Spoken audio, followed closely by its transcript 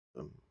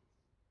um,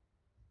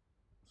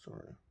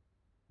 sorry,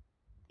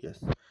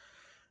 yes,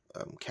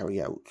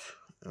 carry out,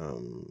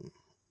 um,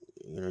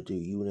 do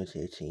Unit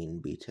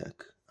 18 BTEC,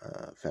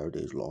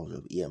 Faraday's Laws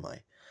of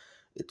EMI.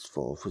 It's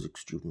for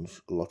physics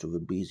students. A lot of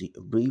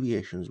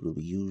abbreviations will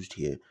be used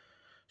here,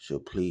 so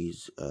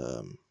please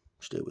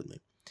stay with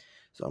me.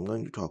 So I'm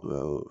going to talk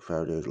about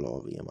Faraday's Law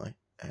of EMI,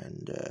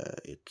 and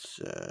it's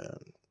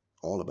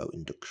all about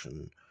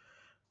induction,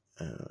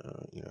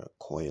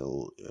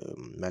 coil,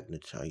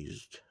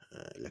 magnetized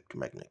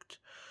electromagnet.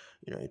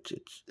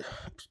 It's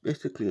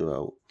basically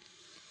about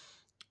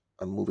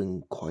a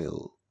moving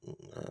coil,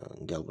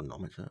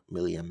 galvanometer,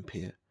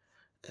 milliampere,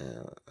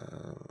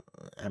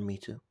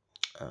 ammeter,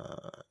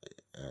 uh,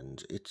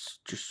 and it's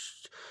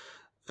just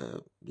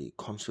the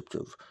concept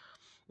of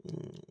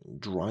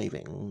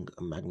driving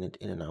a magnet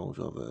in and out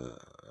of a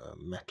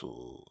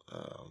metal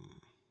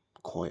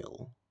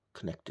coil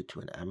connected to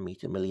an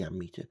ammeter,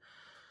 milliammeter,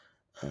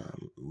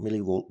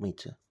 millivolt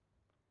meter,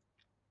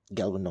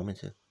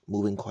 galvanometer,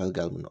 moving coil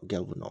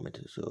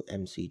galvanometer, so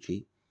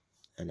MCG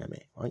and MA,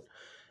 right?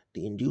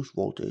 The induced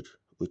voltage,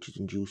 which is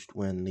induced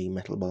when the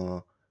metal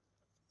bar,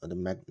 or the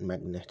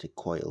magnetic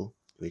coil,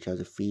 which has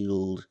a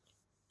field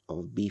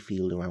of B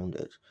field around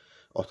it,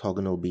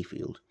 orthogonal B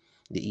field.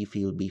 The E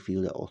field, B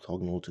field are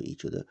orthogonal to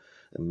each other.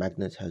 A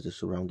magnet has a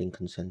surrounding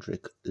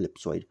concentric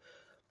ellipsoid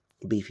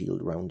B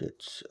field around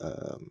its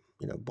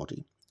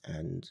body,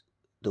 and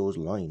those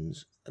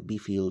lines, B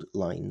field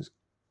lines,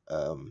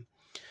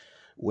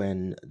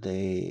 when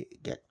they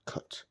get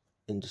cut,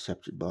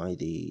 intercepted by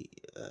the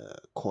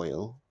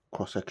coil,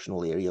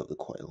 cross-sectional area of the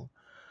coil,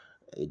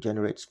 it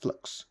generates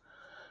flux,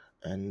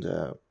 and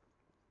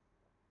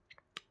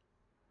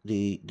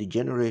the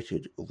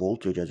generated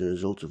voltage as a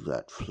result of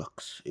that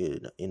flux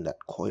in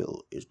that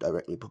coil is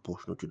directly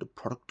proportional to the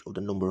product of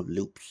the number of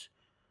loops,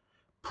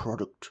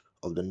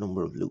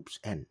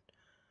 n,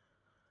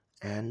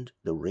 and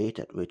the rate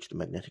at which the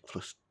magnetic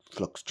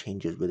flux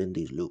changes within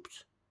these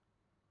loops.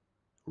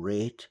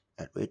 Rate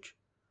at which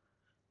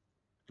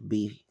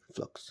B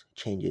flux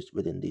changes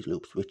within these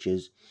loops, which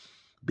is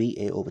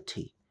BA over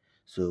T.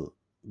 So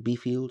B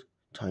field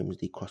times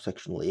the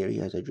cross-sectional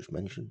area, as I just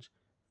mentioned,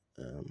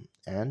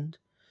 and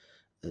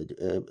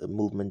a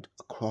movement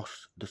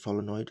across the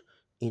solenoid,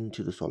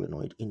 into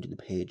the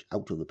page,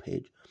 out of the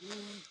page,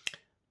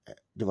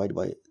 divided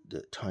by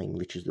the time,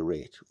 which is the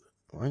rate,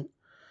 right?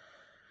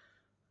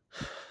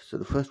 So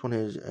the first one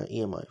is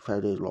EMI,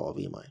 Faraday's law of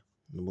EMI.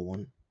 Number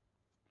one,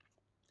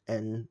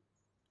 N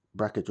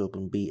brackets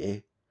open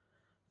BA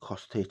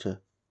cos theta.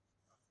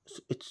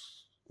 So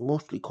it's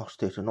mostly cos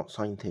theta, not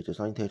sine theta.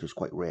 Sine theta is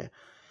quite rare.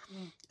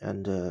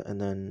 And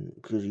then,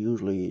 because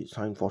usually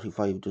sine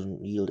 45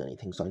 doesn't yield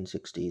anything, sine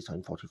 60,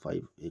 sine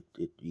 45, it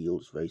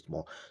yields very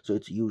small. So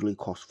it's usually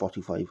cos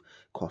 45,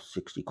 cos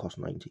 60, cos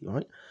 90,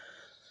 right?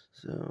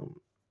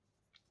 So,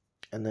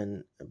 and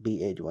then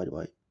BA divided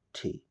by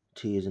T.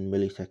 T is in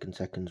milliseconds,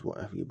 seconds,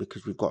 what have you,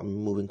 because we've got a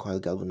moving coil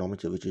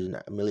galvanometer, which is in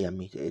a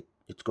milliammeter.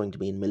 It's going to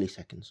be in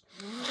milliseconds.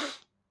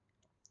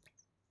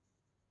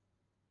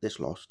 This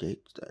law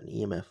states that an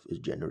EMF is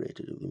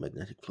generated if the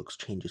magnetic flux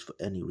changes for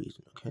any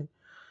reason, okay?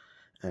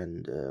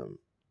 And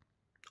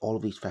all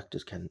of these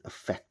factors can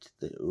affect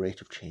the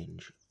rate of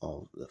change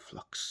of the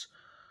flux.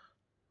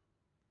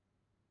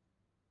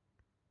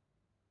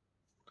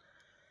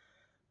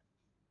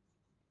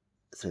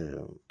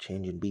 So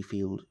change in B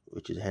field,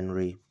 which is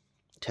Henry,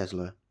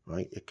 Tesla,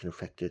 right? It can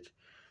affect it.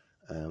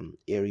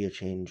 Area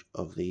change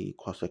of the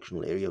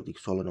cross-sectional area of the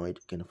solenoid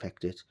can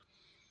affect it.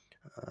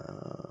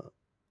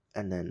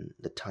 And then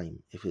the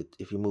time. If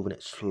you're moving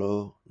it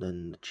slow,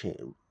 then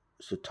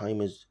so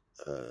time is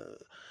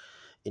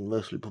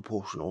inversely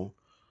proportional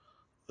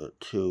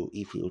to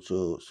E field.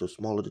 So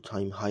smaller the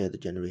time, higher the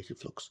generated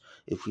flux.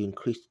 If we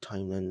increase the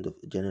time, then the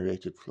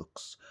generated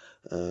flux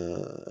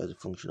as a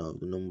function of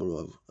the number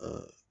of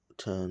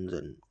turns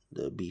and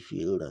the B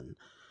field and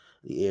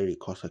the area,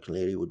 cross-sectional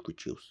area, would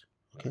reduce.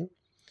 Okay,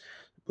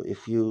 but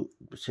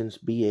since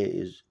B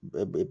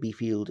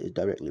field is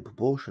directly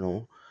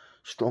proportional,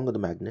 stronger the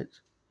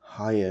magnet,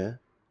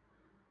 higher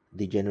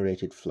the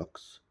generated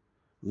flux.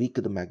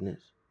 Weaker the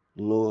magnet,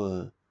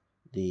 lower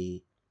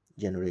the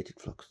generated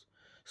flux.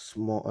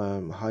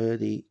 Higher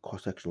the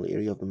cross-sectional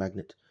area of the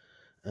magnet,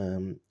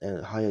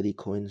 higher the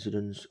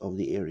coincidence of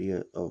the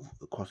area of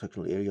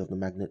cross-sectional area of the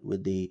magnet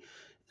with the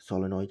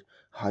solenoid,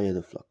 higher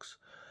the flux.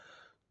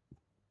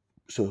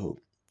 So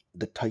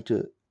the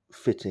tighter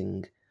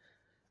fitting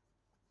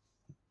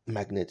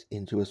magnet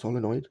into a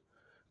solenoid,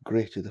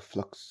 greater the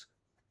flux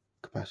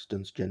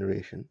capacitance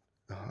generation,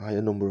 a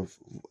higher number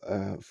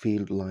of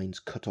field lines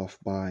cut off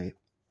by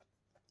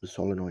the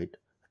solenoid,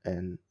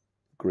 and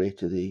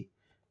greater the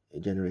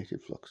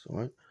generated flux. All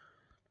right.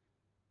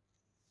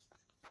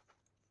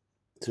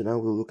 So now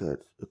we'll look at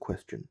a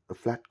question. A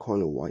flat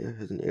coil of wire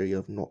has an area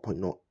of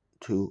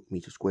 0.02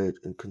 meters squared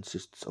and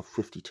consists of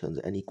 50 turns.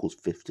 N equals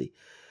 50.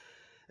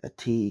 At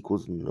T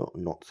equals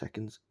not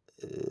seconds.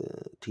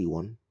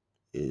 T1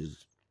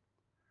 is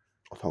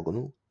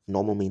orthogonal.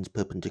 Normal means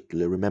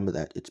perpendicular. Remember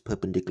that. It's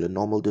perpendicular.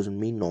 Normal doesn't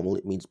mean normal.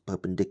 It means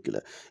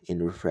perpendicular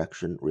in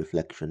refraction,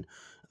 reflection,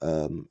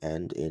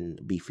 and in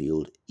B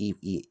field, E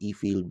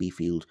field, B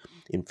field.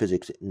 In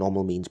physics,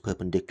 normal means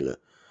perpendicular.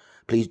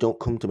 Please don't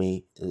come to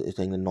me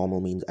saying that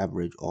normal means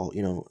average or,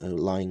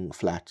 lying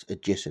flat,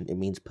 adjacent. It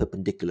means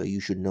perpendicular.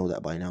 You should know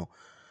that by now.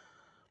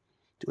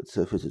 To its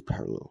surface is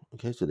parallel.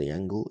 Okay, so the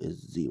angle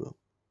is 0.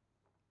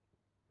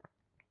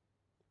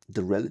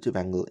 The relative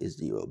angle is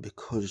 0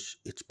 because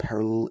it's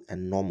parallel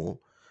and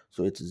normal,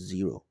 so it's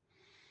 0.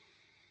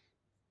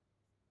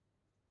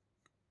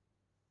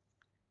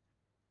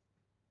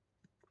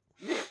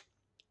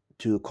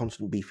 To a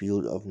constant B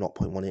field of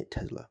 0.18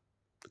 Tesla.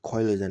 The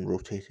coil is then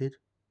rotated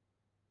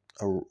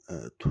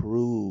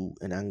through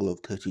an angle of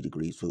 30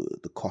 degrees, so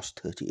the cos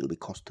 30, it'll be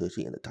cos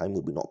 30, and the time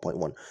will be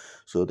 0.1.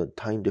 So the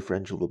time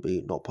differential will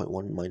be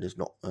 0.1 minus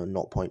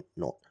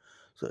 0.0.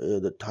 So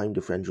the time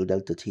differential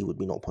delta t would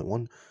be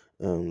 0.1.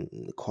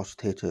 Cos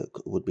theta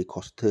would be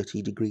cos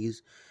 30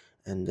 degrees,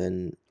 and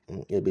then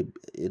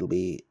it'll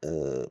be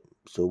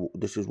so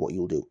this is what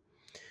you'll do.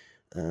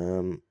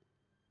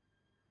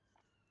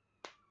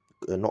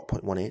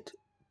 0.18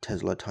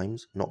 Tesla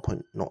times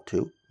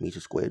 0.02 meter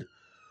squared,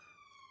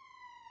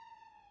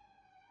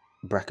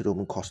 bracket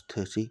open, cos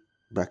 30,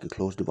 bracket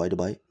closed, divided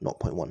by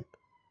 0.1,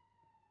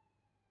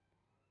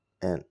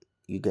 and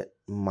you get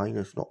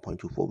minus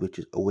 0.24, which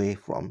is away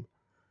from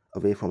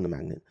the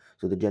magnet.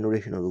 So the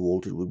generation of the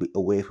voltage would be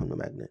away from the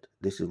magnet.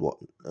 This is what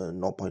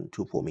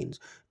 0.24 means,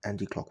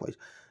 anti-clockwise.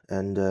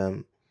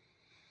 And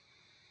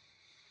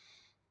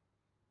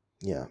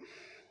yeah,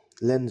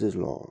 Lenz's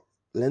law.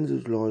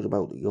 Lenz's law is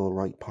about your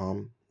right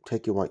palm.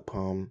 Take your right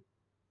palm,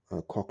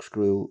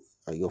 corkscrew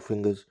your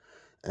fingers,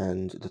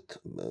 and the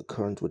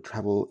current would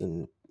travel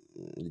in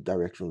the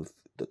direction of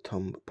the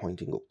thumb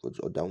pointing upwards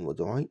or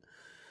downwards. All right.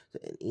 So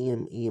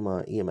an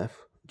EMF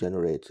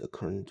generates a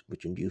current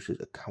which induces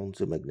a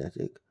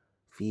counter-magnetic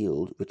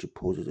field which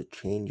opposes a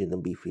change in the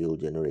B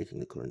field generating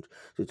the current.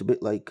 So it's a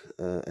bit like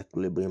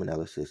equilibrium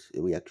analysis,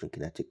 reaction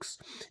kinetics,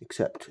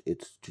 except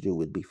it's to do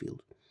with B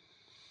field.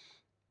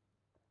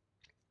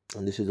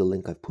 And this is a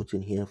link I've put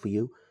in here for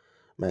you,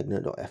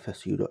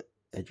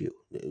 magnet.fsu.edu.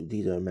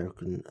 These are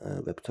American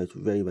websites,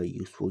 very, very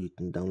useful. You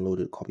can download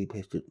it, copy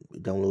paste it,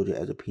 download it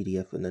as a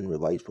PDF, and then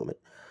revise from it.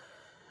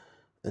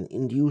 An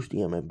induced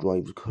EMF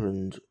drives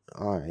current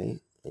I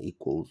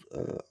equals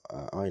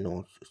I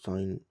naught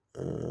sine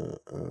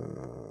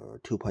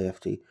 2 pi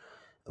ft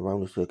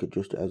around the circuit,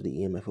 just as the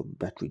EMF of a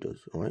battery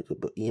does. All right, so,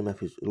 but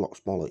EMF is a lot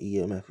smaller.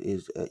 EMF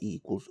is E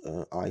equals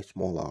I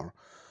small r.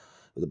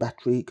 With the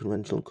battery,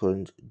 conventional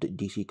current,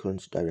 DC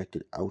currents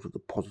directed out of the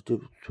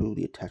positive through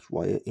the attached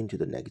wire into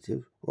the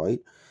negative. Right,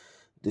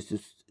 this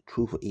is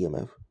true for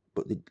EMF.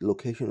 But the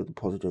location of the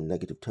positive and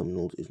negative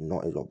terminals is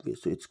not as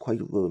obvious. So it's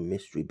quite a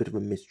mystery, bit of a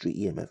mystery.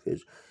 EMF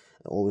is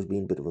always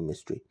been a bit of a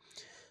mystery.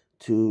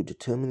 To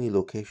determine the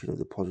location of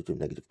the positive and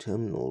negative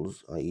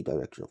terminals, i.e.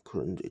 direction of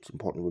current, it's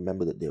important to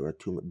remember that there are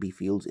two B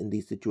fields in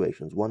these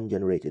situations. One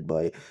generated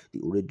by the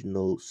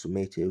original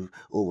summative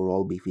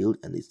overall B field,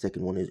 and the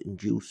second one is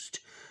induced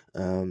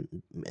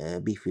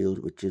B field,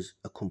 which is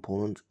a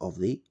component of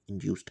the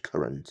induced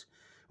current,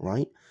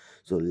 right?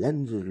 So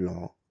Lenz's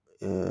law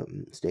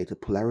states a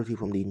polarity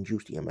from the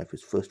induced EMF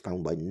is first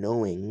found by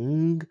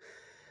knowing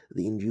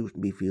the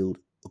induced B field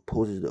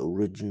opposes the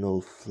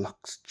original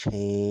flux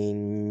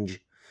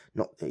change.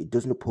 It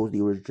doesn't oppose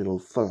the original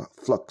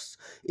flux.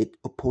 It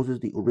opposes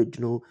the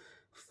original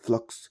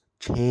flux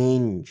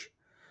change.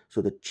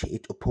 So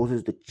it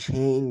opposes the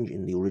change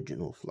in the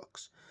original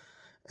flux.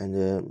 And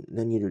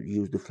then you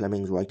use the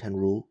Fleming's right-hand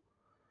rule.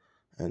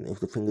 And if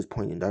the fingers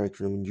point in the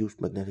direction of induced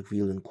magnetic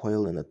field and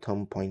coil, and the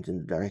thumb points in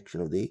the direction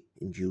of the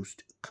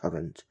induced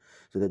current.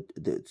 So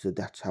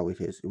that's how it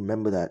is.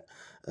 Remember that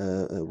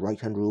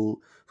right-hand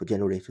rule for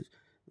generators,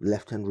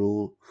 left-hand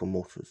rule for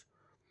motors.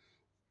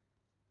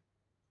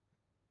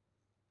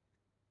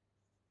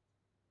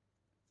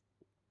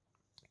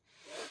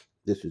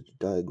 This is the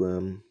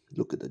diagram.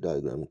 Look at the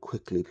diagram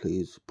quickly,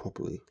 please,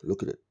 properly.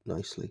 Look at it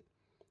nicely.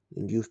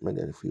 The induced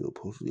magnetic field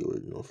opposes the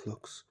original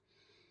flux.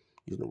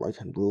 Using the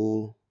right-hand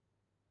rule.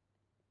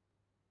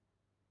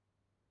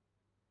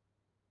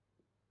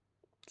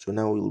 So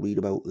now we'll read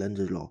about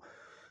Lenz's law.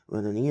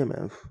 When an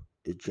EMF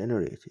is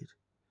generated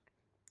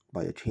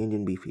by a change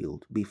in B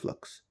field, B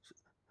flux,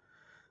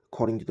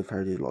 according to the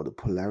Faraday's law, the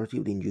polarity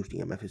of the induced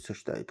EMF is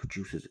such that it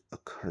produces a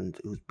current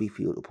whose B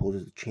field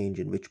opposes the change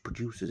in which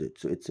produces it.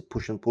 So it's a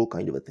push and pull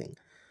kind of a thing.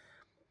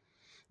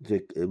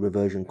 The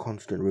reversion,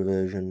 constant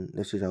reversion.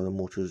 This is how the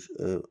motors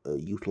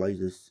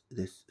utilize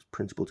this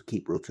principle to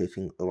keep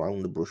rotating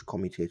around the brush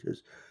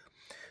commutators.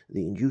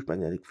 The induced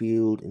magnetic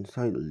field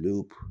inside the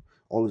loop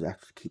always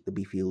acts to keep the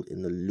B field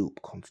in the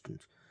loop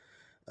constant.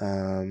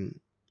 And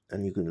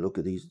you can look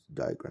at these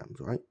diagrams,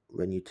 right?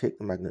 When you take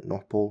the magnet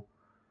north pole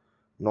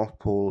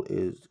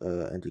is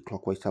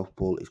anti-clockwise, south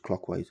pole is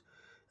clockwise,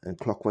 and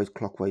clockwise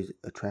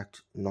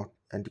attracts, not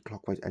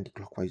anti-clockwise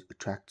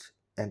attracts,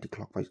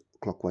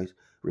 anti-clockwise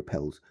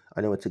repels.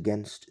 I know it's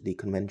against the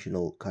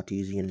conventional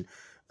Cartesian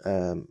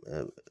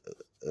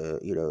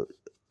you know,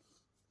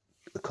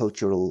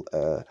 cultural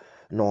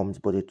norms,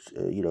 but it's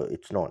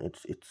it's not.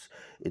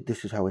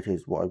 This is how it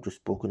is. What I've just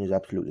spoken is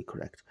absolutely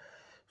correct.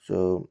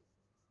 So,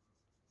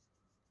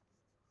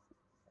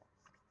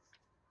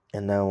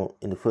 and now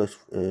in the first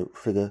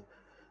figure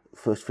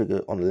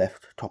on the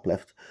left, top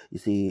left, you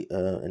see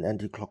an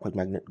anti-clockwise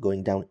magnet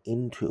going down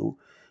into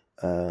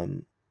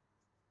um,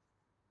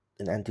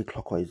 an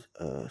anti-clockwise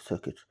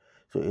circuit.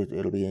 So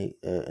it'll be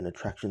an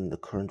attraction. The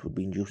current would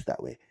be induced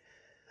that way,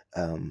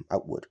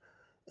 outward,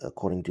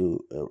 according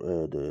to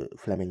the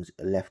Fleming's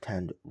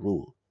left-hand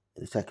rule.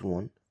 The second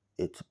one,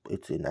 it's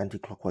an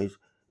anti-clockwise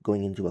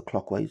going into a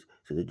clockwise,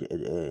 so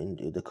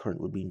the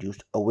current would be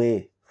induced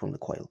away from the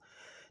coil.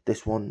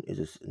 This one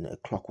is a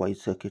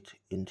clockwise circuit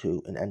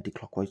into an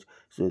anti-clockwise,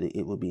 so that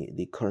it would be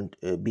the current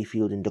B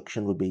field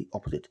induction would be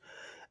opposite.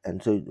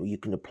 And so you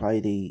can apply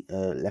the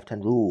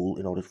left-hand rule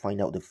in order to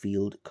find out the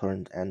field,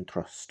 current, and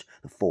thrust,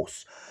 the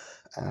force.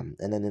 And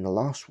then in the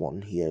last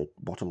one here,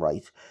 bottom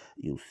right,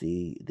 you'll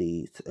see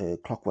the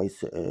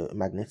clockwise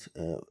magnet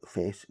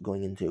face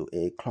going into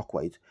a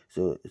clockwise.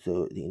 So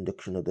the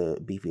induction of the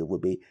B field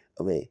would be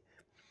away.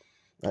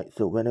 Right.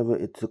 So whenever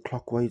it's a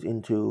clockwise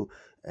into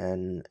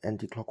an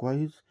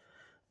anti-clockwise,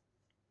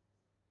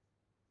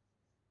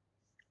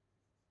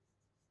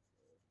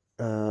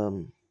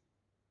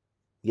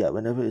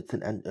 whenever it's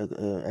an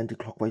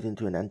anti-clockwise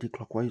into an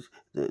anti-clockwise,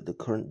 the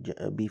current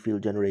B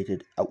field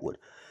generated outward.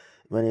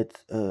 When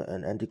it's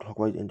an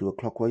anti-clockwise into a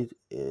clockwise,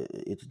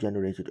 it's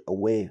generated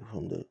away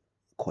from the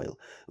coil.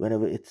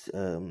 Whenever it's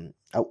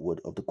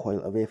outward of the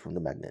coil, away from the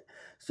magnet.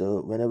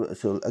 So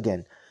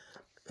again,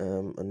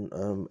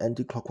 an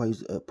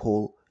anti-clockwise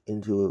pole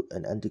into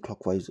an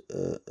anti-clockwise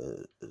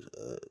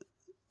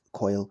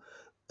coil,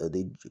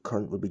 the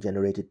current would be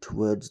generated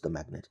towards the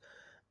magnet.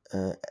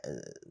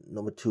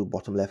 Number 2,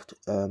 bottom left,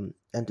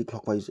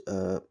 anti-clockwise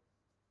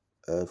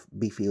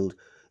B field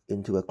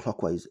into a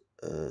clockwise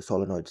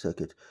solenoid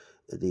circuit,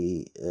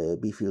 the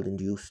B field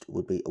induced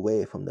would be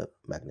away from the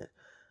magnet.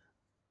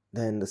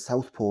 Then the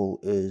south pole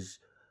is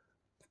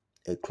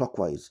a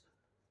clockwise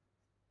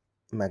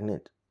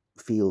magnet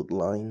field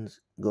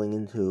lines going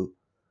into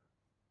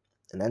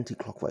an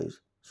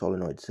anti-clockwise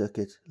solenoid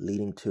circuit,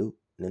 leading to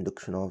an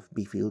induction of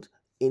B field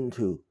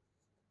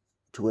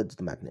towards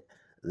the magnet.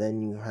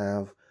 Then you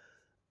have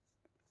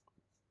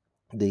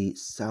the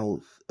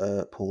south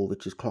pole,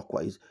 which is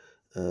clockwise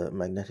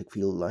magnetic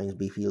field lines,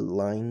 B field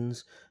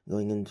lines,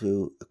 going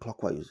into a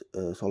clockwise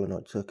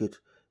solenoid circuit.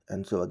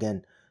 And so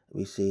again,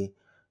 we see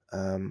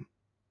the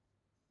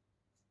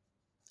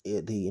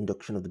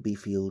induction of the B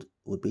field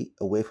would be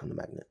away from the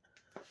magnet.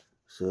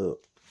 So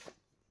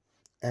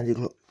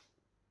anti-clockwise,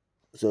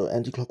 and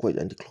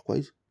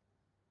anti-clockwise,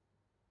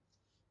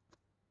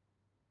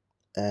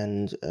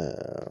 and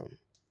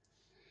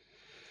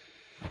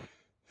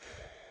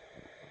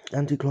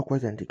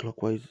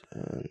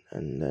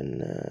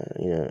then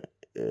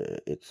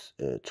it's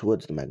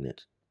towards the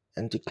magnet.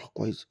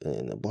 Anti-clockwise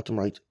in the bottom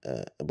right,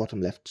 bottom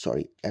left,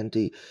 sorry,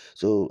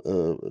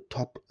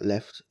 top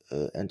left,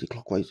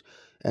 anti-clockwise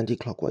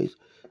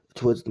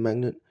towards the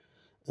magnet.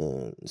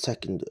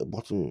 Second,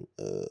 bottom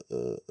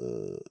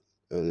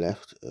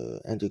left,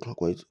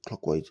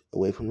 clockwise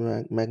away from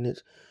the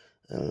magnet.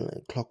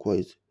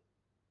 Clockwise,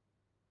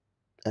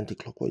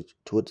 anti-clockwise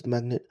towards the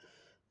magnet.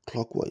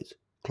 Clockwise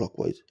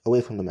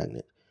away from the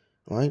magnet.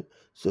 Right.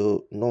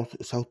 So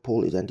south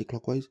pole is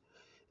anti-clockwise.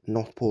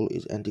 North pole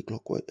is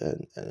anti-clockwise,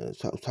 and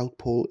south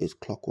pole is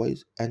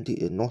clockwise.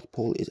 North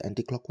pole is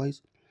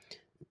anti-clockwise,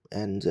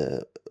 and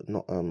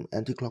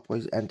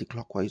anti-clockwise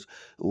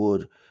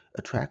would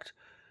attract,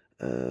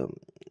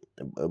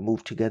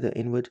 move together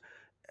inward.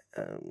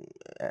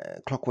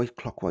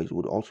 Clockwise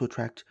would also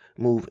attract,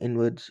 move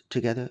inwards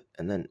together,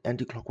 and then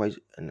anti-clockwise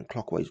and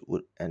clockwise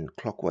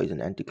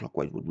and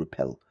anti-clockwise would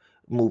repel,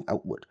 move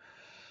outward.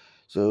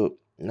 So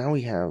now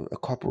we have a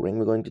copper ring.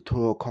 We're going to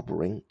throw a copper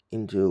ring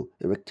into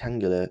a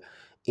rectangular,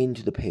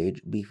 into the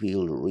page B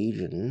field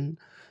region,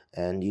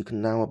 and you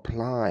can now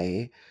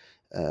apply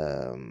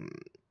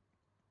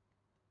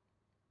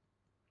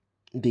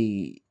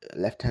the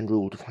left-hand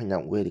rule to find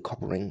out where the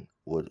copper ring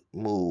would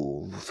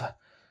move.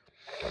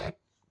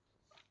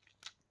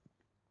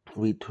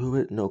 Read through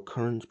it. No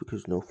currents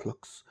because no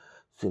flux,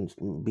 since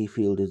B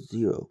field is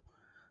 0.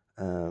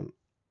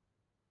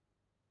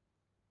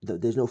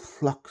 There's no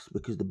flux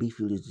because the B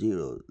field is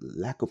 0,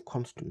 lack of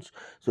constants.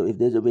 So if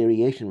there's a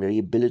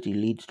variability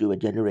leads to a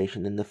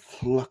generation. And the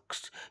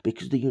flux,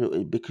 because the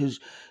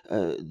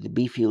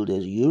B field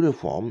is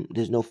uniform,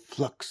 there's no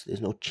flux,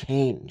 there's no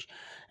change.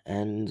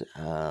 And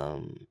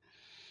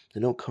there's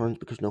no current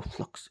because no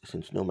flux,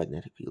 since no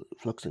magnetic field.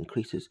 Flux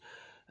increases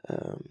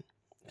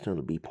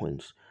external B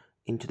points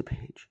into the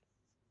page,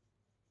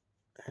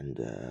 and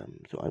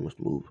so I must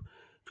move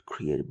to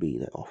create a B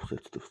that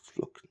offsets the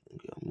flux.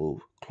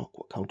 Move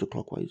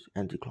counterclockwise,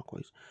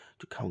 anti-clockwise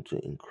to counter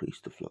increase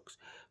the flux.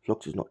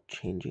 Flux is not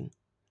changing.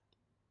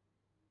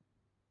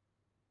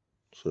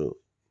 So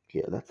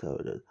yeah, that's how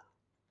it is.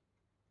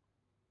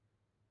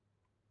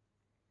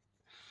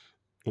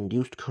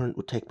 induced current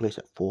would take place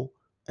at 4,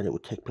 and it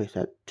would take place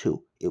at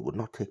 2. It would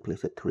not take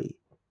place at 3.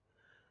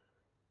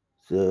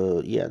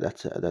 So yeah,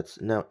 that's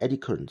now eddy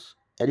currents.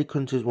 Eddy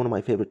currents is one of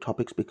my favorite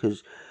topics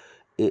because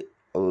it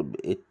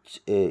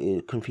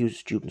it confuses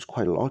students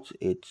quite a lot.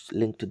 It's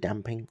linked to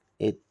damping.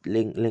 It's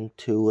linked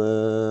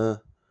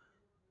to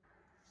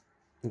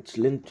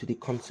the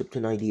concept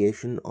and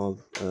ideation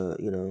of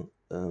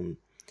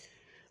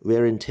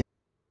wear and tear.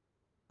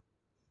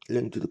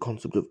 Linked to the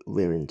concept of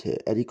wear and tear.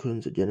 Eddy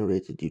currents are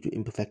generated due to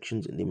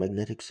imperfections in the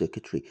magnetic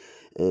circuitry,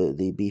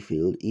 the B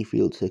field, E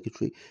field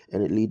circuitry,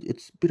 and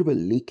it's a bit of a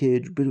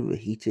leakage, bit of a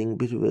heating,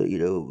 bit of a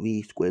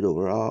V squared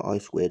over R, I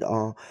squared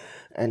R,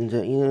 and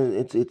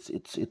it's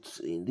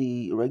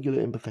the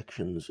regular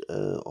imperfections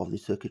of the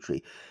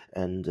circuitry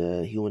and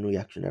human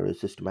reaction errors,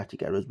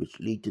 systematic errors,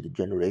 which lead to the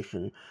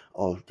generation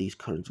of these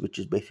currents, which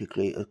is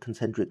basically a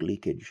concentric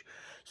leakage.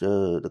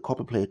 So the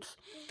copper plates,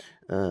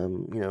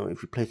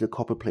 if you place a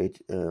copper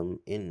plate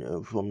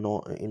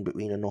in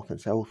between a north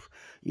and south,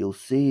 you'll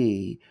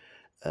see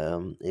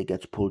it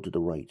gets pulled to the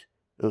right.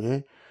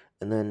 Okay,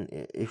 and then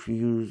if you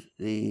use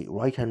the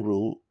right hand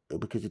rule,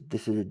 because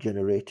this is a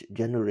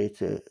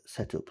generator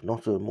setup,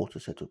 not a motor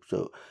setup,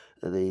 so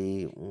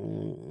you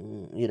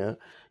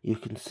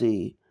can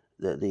see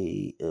that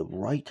the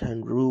right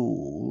hand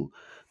rule,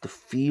 the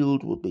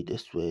field would be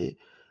this way,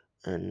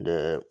 and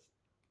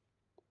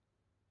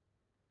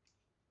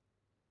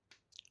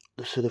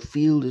so the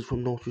field is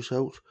from north to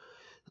south.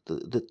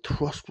 The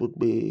thrust would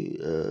be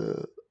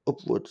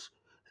upwards,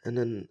 and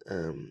then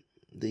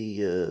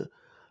the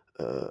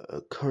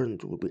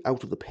current would be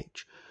out of the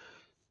pitch,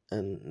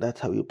 and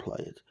that's how you apply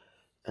it.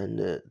 And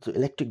the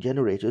electric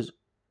generators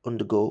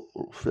undergo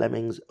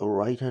Fleming's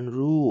right-hand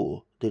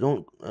rule. They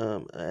don't,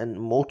 and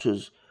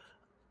motors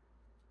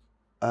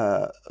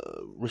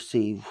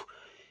receive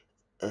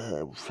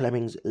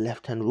Fleming's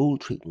left-hand rule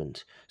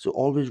treatment. So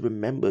always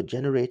remember,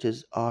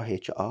 generators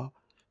RHR,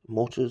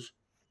 motors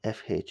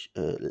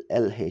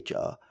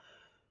LHR,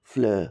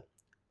 Fleur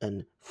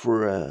and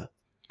Freur.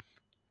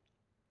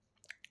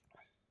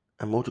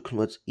 A motor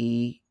converts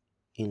E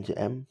into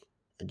M.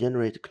 A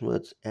generator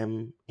converts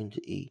M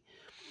into E.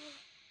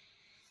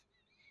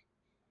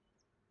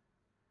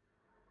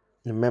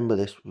 Remember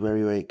this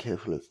very, very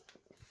carefully.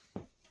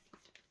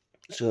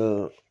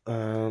 So,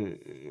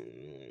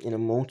 in a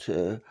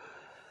motor,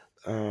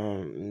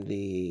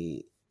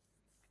 the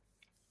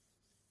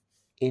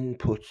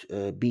input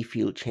B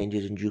field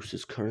changes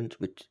induces current,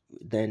 which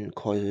then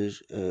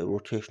causes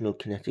rotational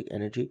kinetic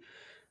energy.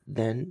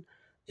 Then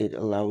it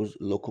allows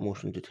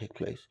locomotion to take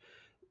place.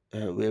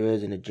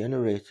 Whereas in a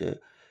generator,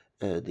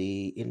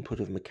 the input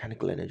of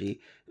mechanical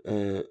energy,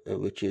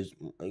 which is,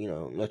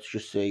 let's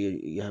just say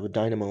you have a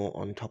dynamo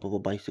on top of a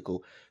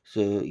bicycle,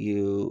 so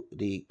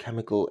the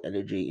chemical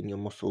energy in your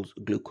muscles,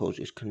 glucose,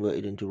 is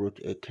converted into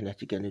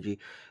kinetic energy,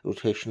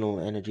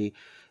 rotational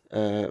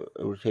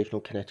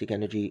kinetic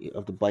energy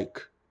of the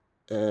bike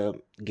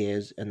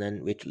gears, and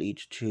then which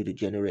leads to the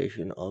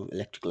generation of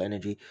electrical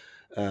energy,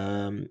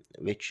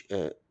 which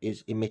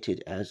is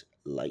emitted as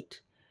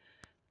light.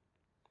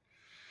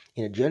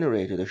 In a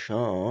generator, the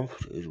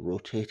shaft is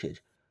rotated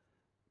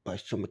by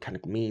some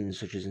mechanical means,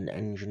 such as an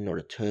engine or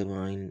a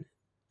turbine,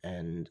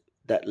 and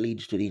that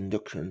leads to the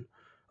induction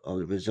of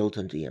the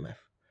resultant EMF.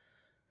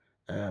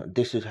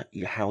 This is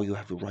how you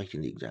have to write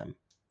in the exam.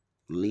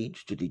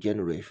 Leads to the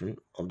generation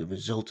of the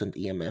resultant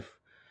EMF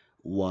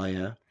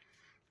via,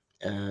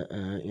 in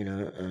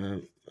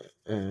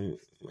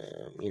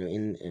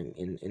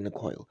the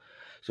coil.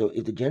 So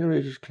if the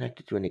generator is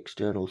connected to an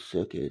external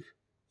circuit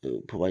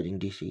providing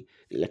DC,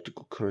 the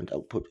electrical current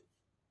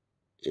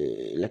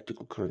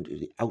is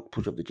the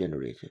output of the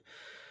generator.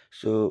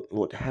 So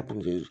what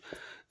happens is,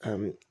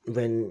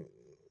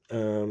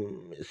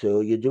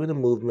 so you're doing a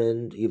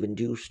movement, you've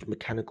induced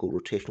mechanical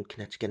rotational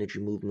kinetic energy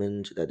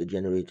movement that the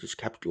generator is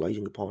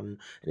capitalizing upon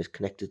and is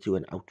connected to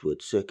an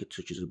outward circuit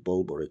such as a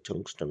bulb or a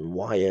tungsten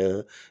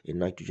wire in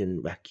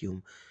nitrogen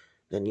vacuum.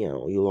 Then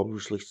you'll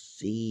obviously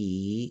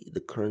see the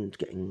current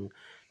getting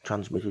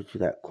transmitted to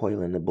that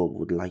coil and the bulb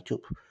would light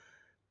up.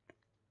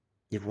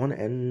 If one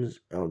end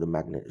of the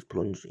magnet is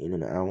plunged in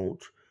and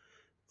out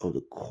of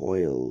the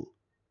coil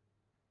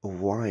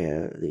of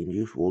wire, the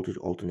induced voltage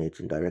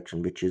alternates in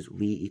direction, which is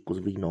V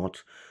equals V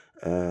naught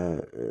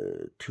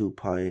 2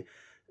 pi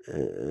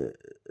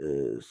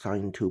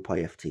sine 2 pi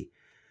ft.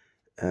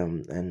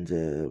 And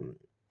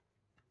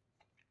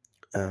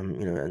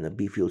the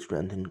B field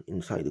strength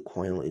inside the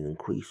coil is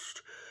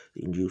increased.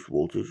 The induced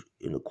voltage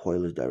in the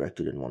coil is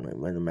directed in one way.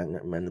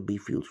 When the B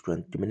field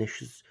strength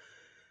diminishes,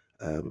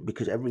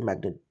 because every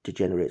magnet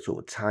degenerates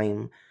over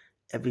time,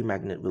 every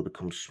magnet will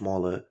become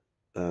smaller,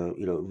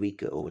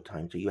 weaker over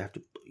time. So you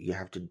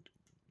have to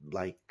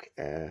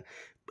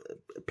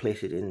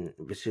place it in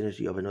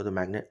vicinity of another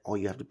magnet, or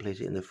you have to place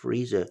it in the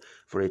freezer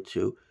for it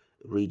to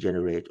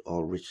regenerate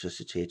or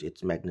resuscitate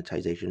its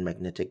magnetization,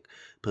 magnetic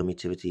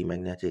permittivity,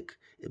 magnetic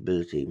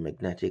ability,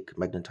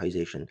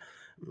 magnetization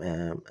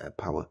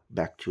power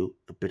back to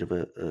a bit of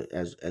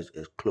as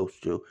close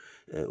to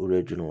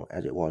original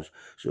as it was.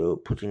 So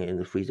putting it in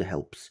the freezer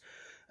helps.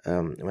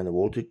 When the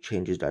voltage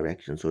changes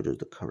direction, so does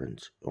the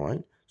current. All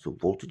right. So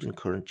voltage and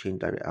current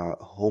change are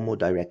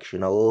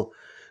homodirectional.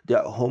 They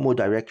are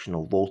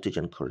homodirectional, voltage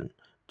and current,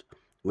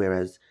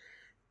 whereas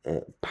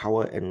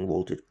power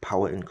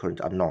and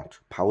current are not.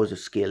 Power is a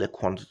scalar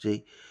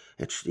quantity.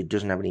 It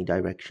doesn't have any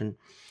direction.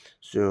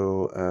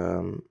 So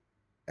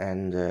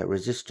and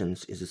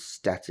resistance is a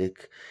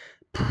static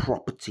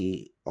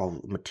property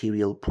of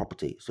material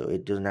property. So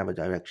it doesn't have a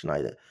direction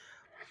either.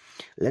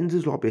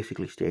 Lenz's law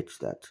basically states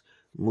that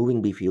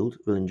moving B field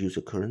will induce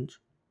a current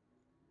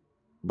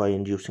by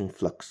inducing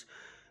flux,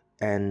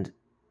 and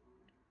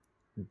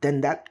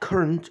then that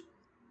current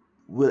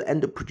will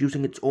end up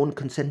producing its own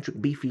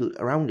concentric B field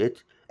around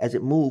it as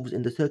it moves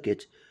in the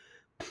circuit,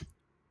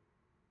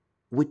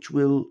 which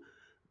will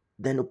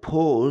then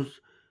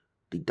oppose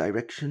the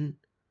direction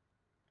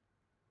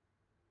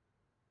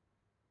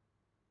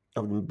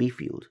of the B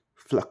field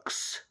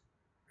flux.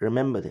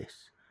 Remember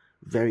this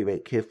very, very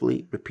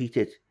carefully. Repeat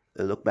it.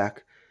 Look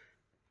back.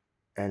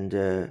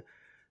 And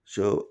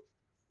so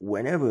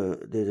whenever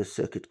there's a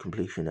circuit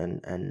completion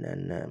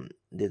and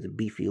there's a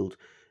B field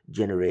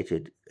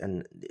generated,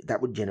 and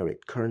that would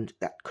generate current,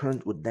 that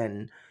current would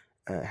then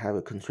have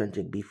a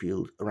concentric B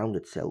field around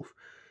itself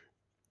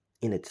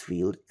in its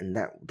field, and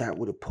that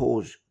would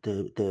oppose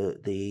the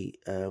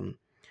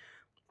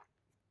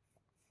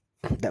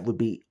that would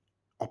be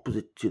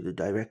opposite to the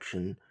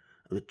direction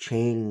of the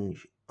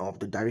change of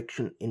the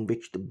direction in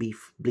which the B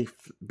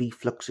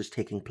flux is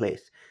taking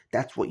place.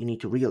 That's what you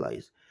need to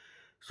realize.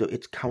 So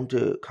it's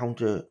counter.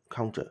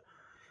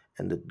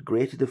 And the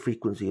greater the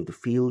frequency of the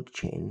field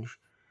change,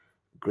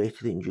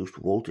 greater the induced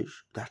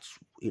voltage. That's,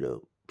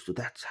 so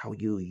that's how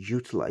you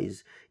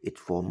utilize it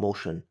for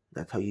motion.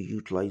 That's how you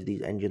utilize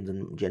these engines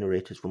and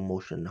generators for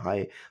motion,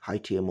 high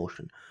tier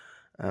motion.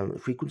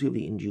 Frequency of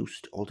the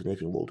induced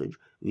alternating voltage,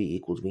 V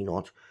equals V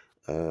naught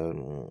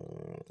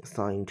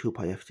sine 2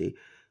 pi ft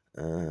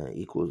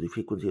equals the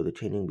frequency of the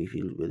changing B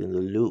field within the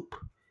loop.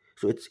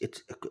 So it's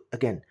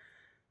again,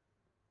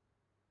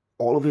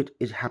 all of it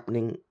is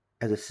happening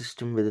as a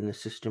system within a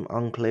system,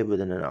 enclave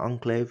within an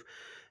enclave,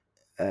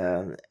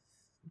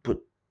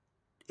 but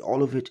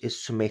all of it is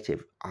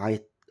summative.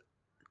 I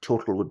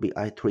total would be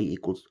I3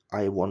 equals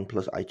I1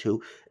 plus I2,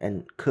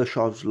 and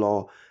Kirchhoff's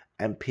law,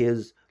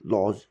 Ampere's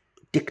laws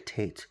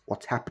dictate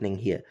what's happening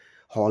here.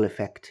 Hall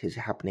effect is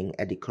happening,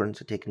 eddy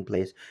currents are taking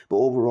place, but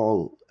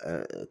overall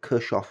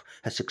Kirchhoff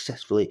has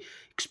successfully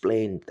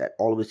explained that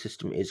all of the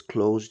system is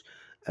closed.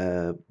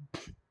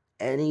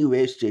 Any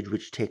wastage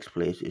which takes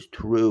place is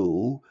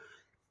through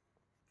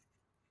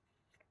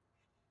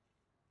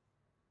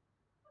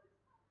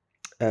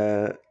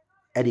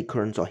eddy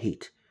currents or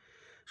heat.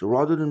 So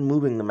rather than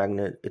moving the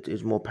magnet, it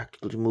is more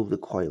practical to move the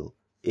coil.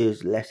 It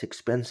is less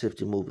expensive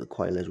to move the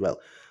coil as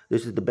well.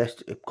 This is the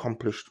best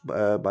accomplished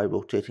by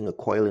rotating a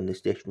coil in the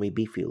stationary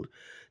B field.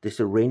 This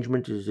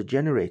arrangement is a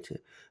generator.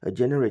 A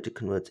generator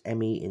converts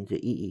ME into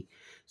EE.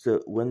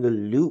 So when the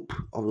loop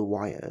of the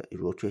wire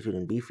is rotated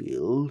in B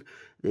field,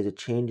 there's a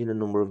change in the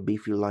number of B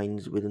field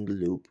lines within the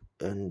loop,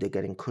 and they're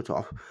getting cut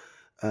off.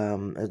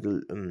 And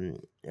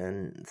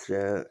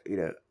so,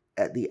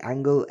 at the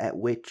angle at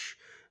which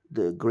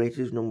the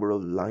greatest number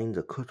of lines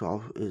are cut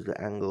off is the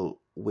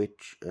angle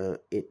which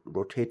it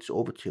rotates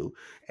over to,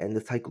 and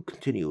the cycle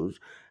continues,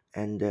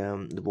 and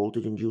the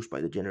voltage induced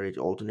by the generator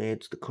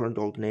alternates, the current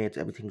alternates,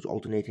 everything's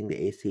alternating, the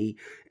AC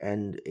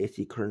and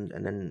AC current,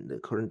 and then the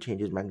current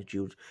changes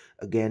magnitude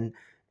again,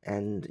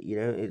 and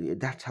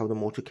that's how the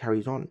motor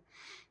carries on.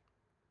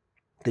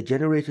 The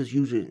generators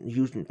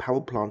used in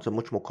power plants are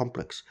much more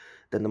complex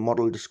than the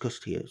model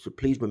discussed here, so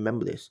please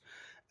remember this.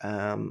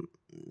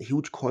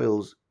 Huge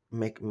coils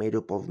made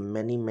up of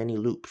many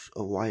loops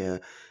of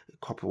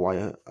copper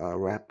wire,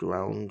 wrapped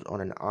around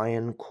on an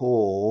iron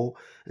core,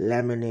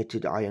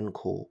 laminated iron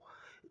core,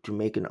 to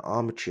make an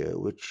armature,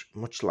 which,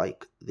 much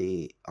like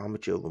the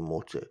armature of a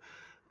motor,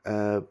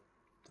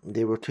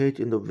 they rotate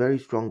in the very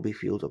strong B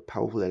fields of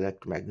powerful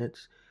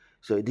electromagnets.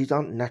 So these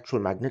aren't natural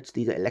magnets,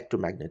 these are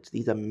electromagnets.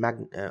 These are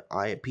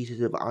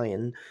pieces of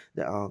iron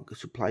that are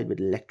supplied with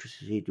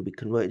electricity to be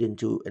converted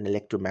into an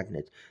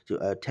electromagnet, so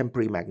a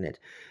temporary magnet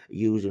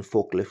used in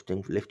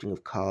forklifting, lifting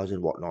of cars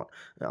and whatnot.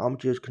 The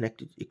armature is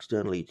connected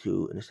externally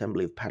to an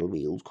assembly of paddle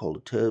wheels called a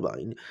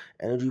turbine.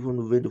 Energy from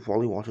the wind or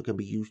falling water can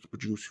be used to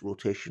produce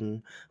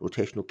rotational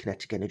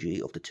kinetic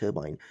energy of the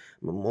turbine.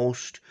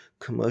 Most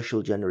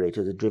commercial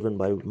generators are driven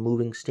by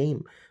moving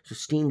steam. So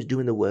steam's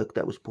doing the work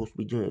that was supposed to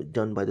be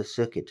done by the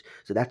circuit.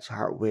 So that's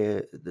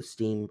where the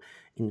steam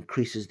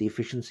increases the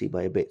efficiency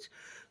by a bit.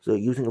 So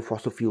using a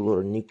fossil fuel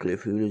or a nuclear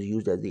fuel is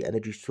used as the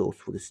energy source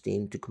for the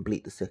steam to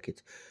complete the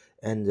circuit.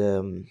 And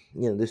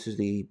this is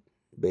the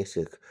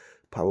basic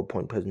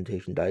PowerPoint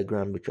presentation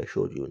diagram which I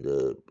showed you in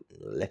the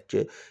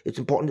lecture. It's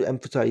important to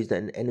emphasize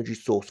that an energy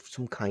source of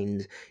some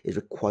kind is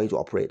required to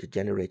operate a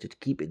generator to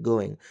keep it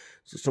going.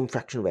 So some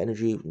fraction of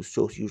energy from the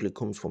source usually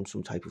comes from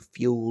some type of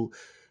fuel,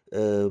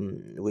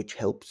 which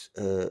helps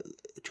to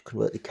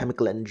convert the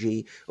chemical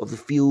energy of the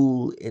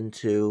fuel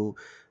into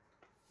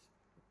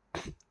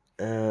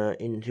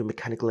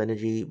mechanical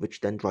energy,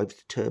 which then drives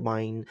the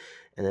turbine,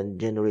 and then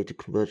generator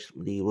converts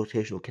the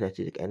rotational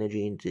kinetic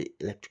energy into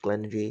electrical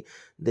energy.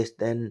 This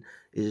then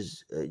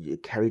is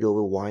carried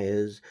over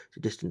wires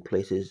to distant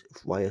places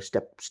via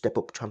step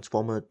up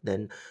transformer.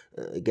 Then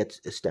it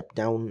gets a step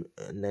down,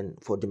 and then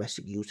for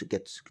domestic use, it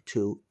gets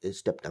to a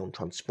step down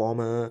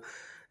transformer,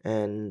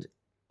 and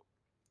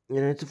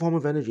it's a form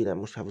of energy that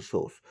must have a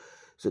source.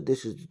 So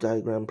this is the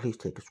diagram. Please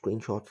take a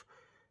screenshot,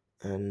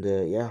 and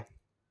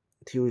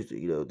theories,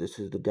 this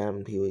is the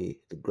dam theory.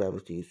 The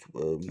gravity is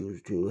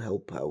used to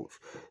help out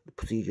the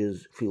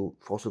procedures.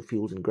 Fossil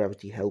fuels and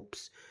gravity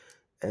helps,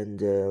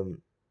 and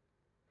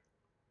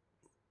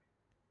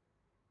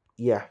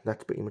yeah,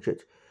 that's pretty much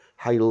it.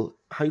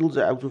 Heidels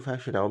are out of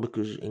fashion now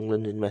because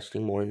England is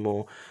investing more and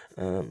more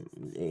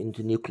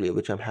into nuclear,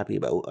 which I'm happy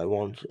about. I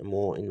want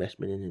more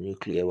investment into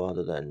nuclear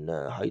rather than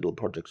Heidel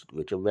projects,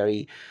 which are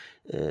very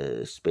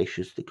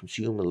spacious. They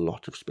consume a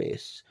lot of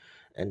space,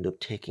 end up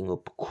taking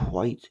up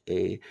quite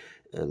a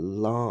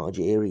large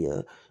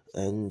area,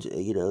 and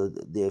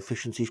the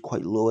efficiency is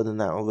quite lower than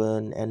that of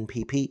an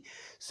NPP.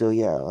 So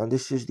yeah, and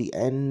this is the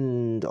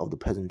end of the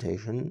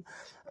presentation.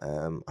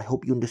 I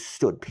hope you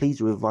understood.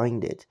 Please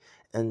rewind it,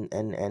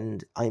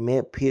 and I may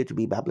appear to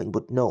be babbling,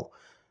 but no,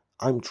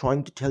 I'm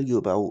trying to tell you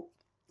about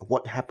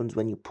what happens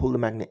when you pull the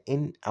magnet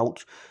in,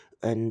 out,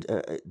 and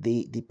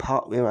the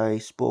part where I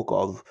spoke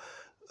of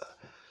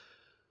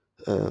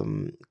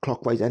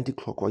clockwise,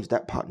 anti-clockwise,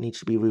 that part needs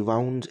to be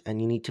rewound,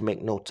 and you need to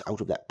make notes out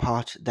of that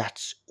part.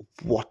 That's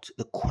what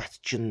the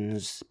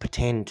questions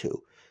pertain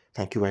to.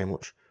 Thank you very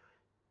much.